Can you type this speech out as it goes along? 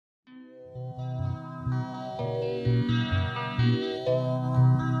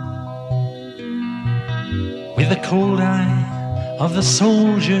With the cold eye of the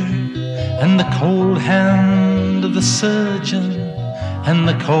soldier and the cold hand of the surgeon and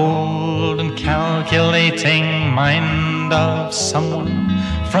the cold and calculating mind of someone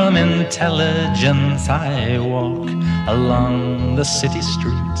from intelligence, I walk along the city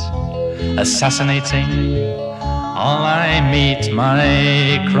street, assassinating all I meet.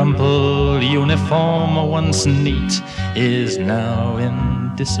 My crumpled uniform, once neat, is now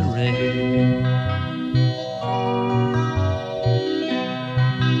in disarray.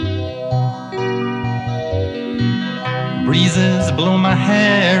 Breezes blow my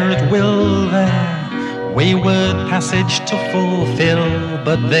hair at will there, wayward passage to fulfill,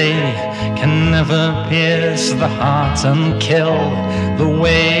 but they can never pierce the heart and kill the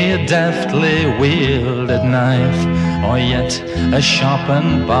way a deftly wielded knife, or yet a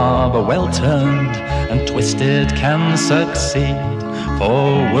sharpened barb, well turned and twisted, can succeed.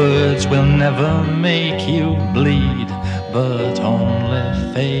 For words will never make you bleed, but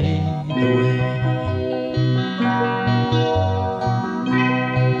only fade away.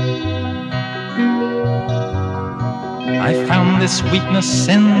 I found this weakness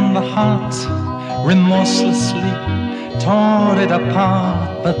in the heart, remorselessly tore it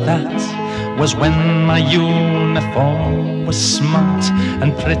apart, but that was when my uniform was smart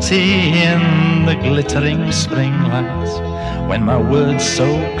and pretty in the glittering spring light, when my words so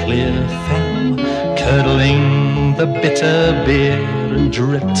clear fell, curdling the bitter beer, and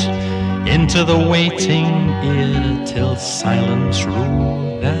dripped into the waiting ear till silence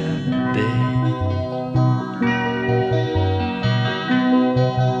ruled that day.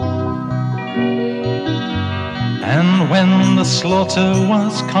 And when the slaughter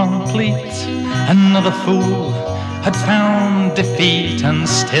was complete, another fool had found defeat, and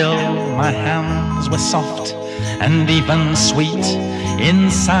still my hands were soft and even sweet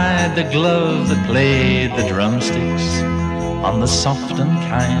inside the glove that played the drumsticks on the soft and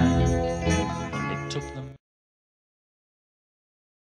kind